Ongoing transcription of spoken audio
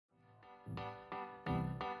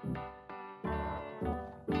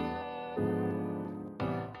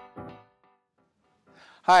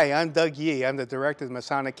Hi, I'm Doug Yee. I'm the Director of the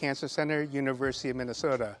Masonic Cancer Center, University of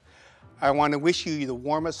Minnesota. I want to wish you the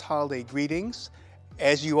warmest holiday greetings.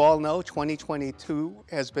 As you all know, 2022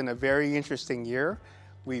 has been a very interesting year.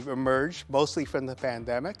 We've emerged mostly from the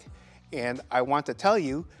pandemic, and I want to tell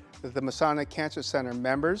you that the Masonic Cancer Center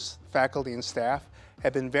members, faculty, and staff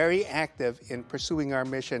have been very active in pursuing our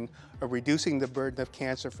mission of reducing the burden of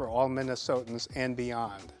cancer for all Minnesotans and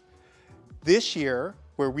beyond. This year,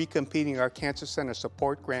 we're recompeting our Cancer Center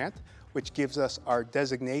Support Grant, which gives us our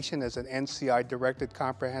designation as an NCI-directed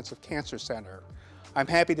comprehensive cancer center. I'm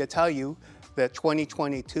happy to tell you that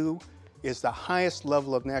 2022 is the highest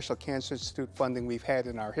level of National Cancer Institute funding we've had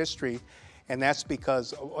in our history, and that's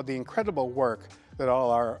because of the incredible work that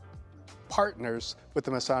all our partners with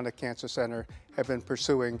the Masonic Cancer Center have been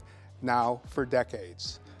pursuing now for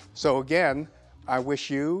decades. So again, I wish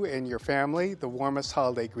you and your family the warmest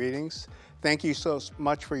holiday greetings. Thank you so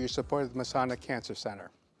much for your support of the Masonic Cancer Center.